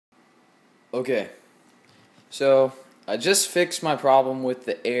Okay, so I just fixed my problem with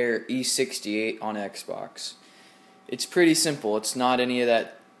the Air E68 on Xbox. It's pretty simple. It's not any of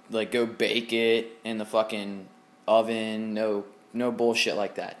that, like, go bake it in the fucking oven. No bullshit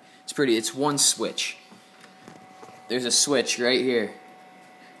like that. It's one switch. There's a switch right here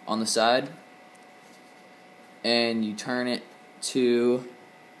on the side, and you turn it to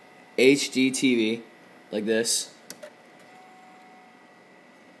HD TV like this,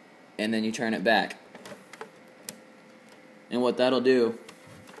 and then you turn it back. And what that'll do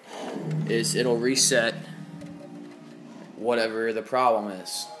is it'll reset whatever the problem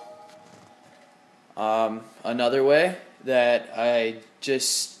is. Another way that I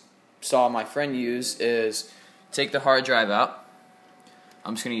just saw my friend use is take the hard drive out.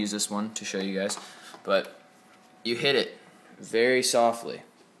 I'm just going to use this one to show you guys. But you hit it very softly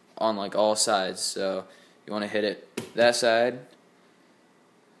on like all sides. So you want to hit it that side,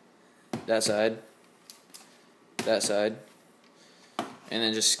 that side, that side, and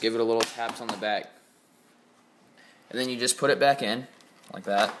then just give it a little taps on the back. And then you just put it back in like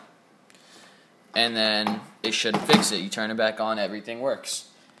that, and then it should fix it. You turn it back on, everything works.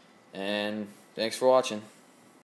 And thanks for watching.